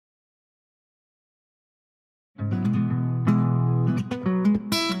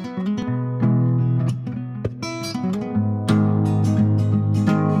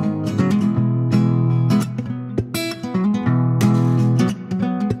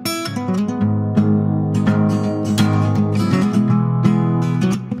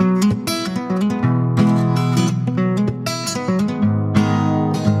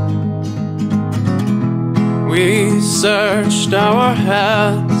searched our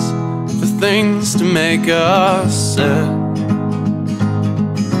heads for things to make us sick.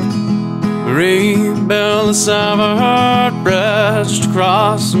 Rebuild the severed bridge to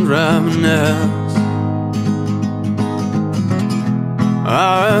cross and reminisce.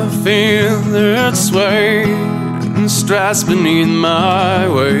 I feel its weight and stress beneath my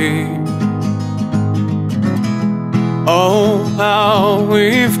weight. Oh, how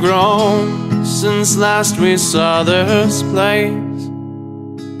we've grown since last we saw this place.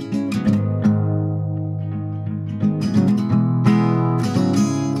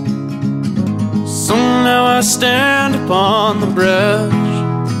 So now I stand upon the bridge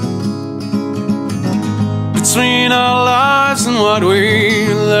between our lives and what we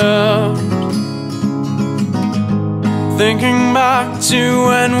lived, thinking back to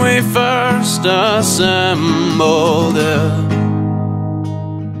when we first assembled it.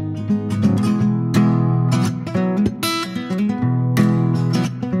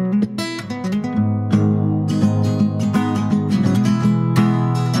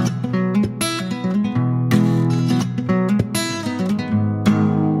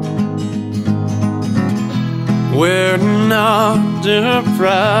 We're not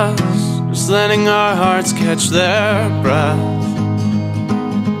depressed, just letting our hearts catch their breath,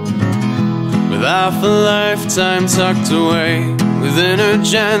 with half a lifetime tucked away within a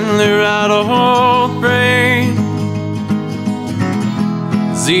gently rattled brain.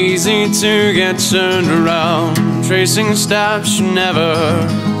 It's easy to get turned around, tracing steps you never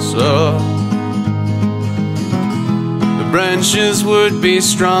saw. Branches would be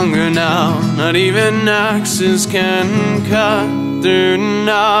stronger now, not even axes can cut through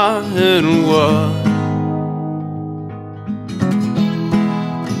knotted wood.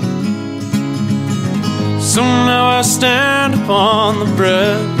 So now I stand upon the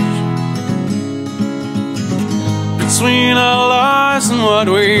bridge between our lives and what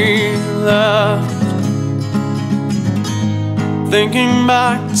we left, thinking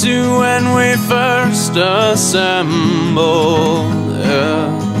back to when we first assembled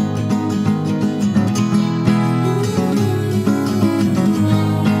it.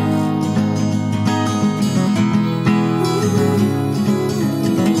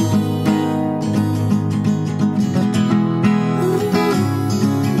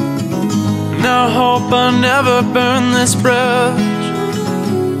 And I hope I never burn this bridge,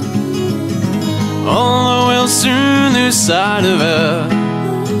 although we'll soon lose sight of it.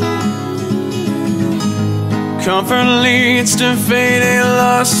 Comfort leads to fading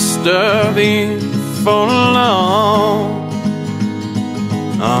luster before